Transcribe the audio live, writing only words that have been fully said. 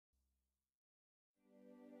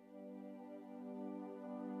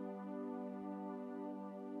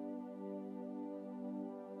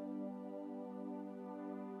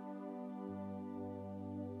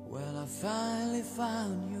I finally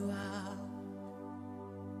found you out.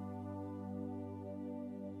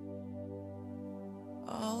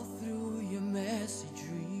 All through your messy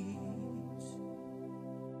dreams,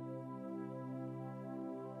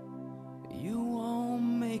 you won't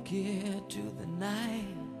make it to the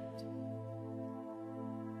night.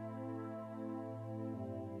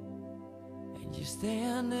 And you're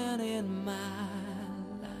standing in my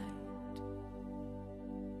light.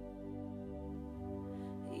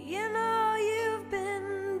 You know you've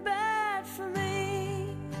been bad for me,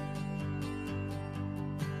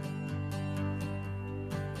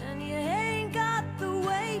 and you ain't got the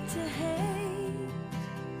weight to hate,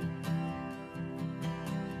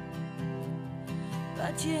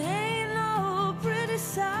 but you ain't no pretty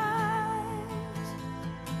sight,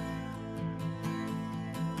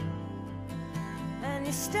 and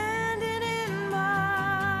you're standing in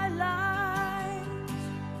my light.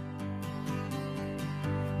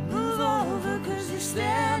 Move over, 'cause you're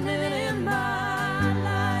standing in my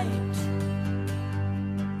light.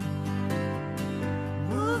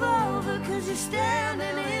 Move over, 'cause you're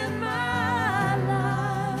standing in my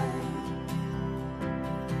light.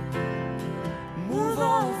 Move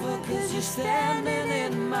over, 'cause you're standing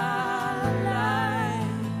in my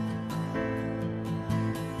light.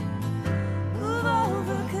 Move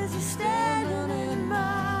over, 'cause you're standing in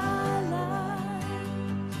my light.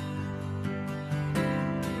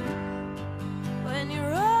 When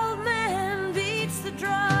your old man beats the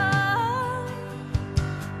drum,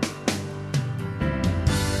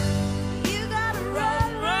 you gotta run,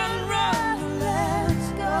 run, run, let's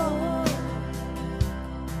go.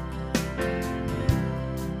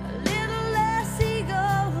 A little less ego,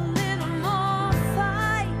 a little more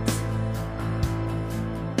fight.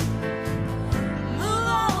 Move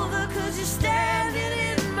over, 'cause you're standing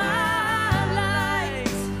in my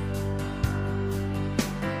light.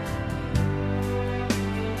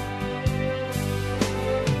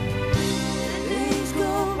 The days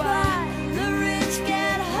go by, the rich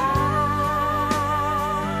get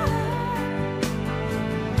high.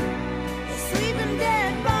 The sleeping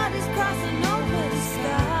dead bodies cross an open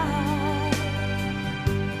sky.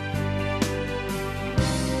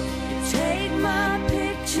 You take my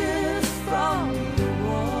pictures from the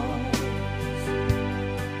walls.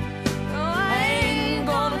 No, I ain't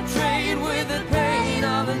gonna trade with the pain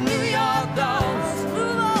of the New York dolls.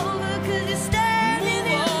 Move over, 'cause you're standing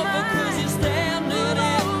in my light.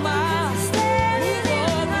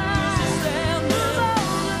 Move over,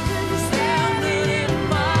 'cause you're standing in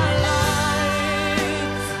my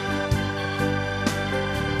light.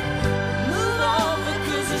 Move over,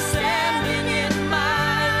 'cause you're standing in my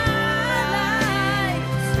light.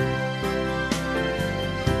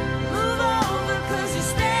 Move over, 'cause you're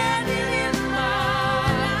standing in my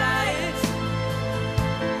light. Move over, 'cause you're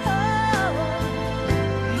standing in my light. Oh,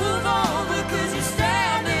 move over, 'cause you're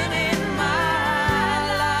standing in my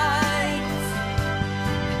light.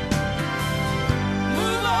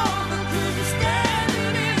 Move over, 'cause you're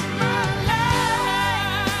standing in my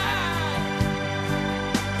light.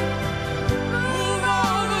 Move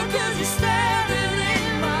over, 'cause you're standing in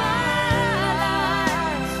my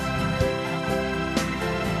light.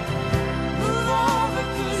 Move over,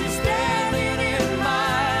 'cause you're standing in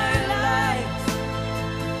my light.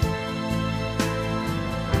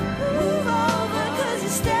 Move over, 'cause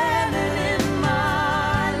you're standing in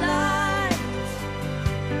my light.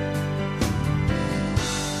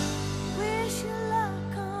 Wish you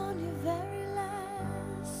luck on your very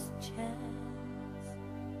last chance,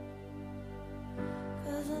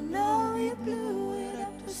 'cause I know you blew it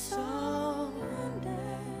up to song and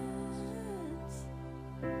dance.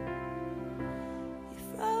 You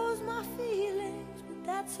froze my feelings, but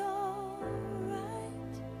that's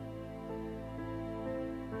alright.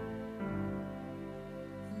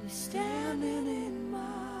 And you're standing in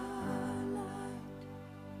my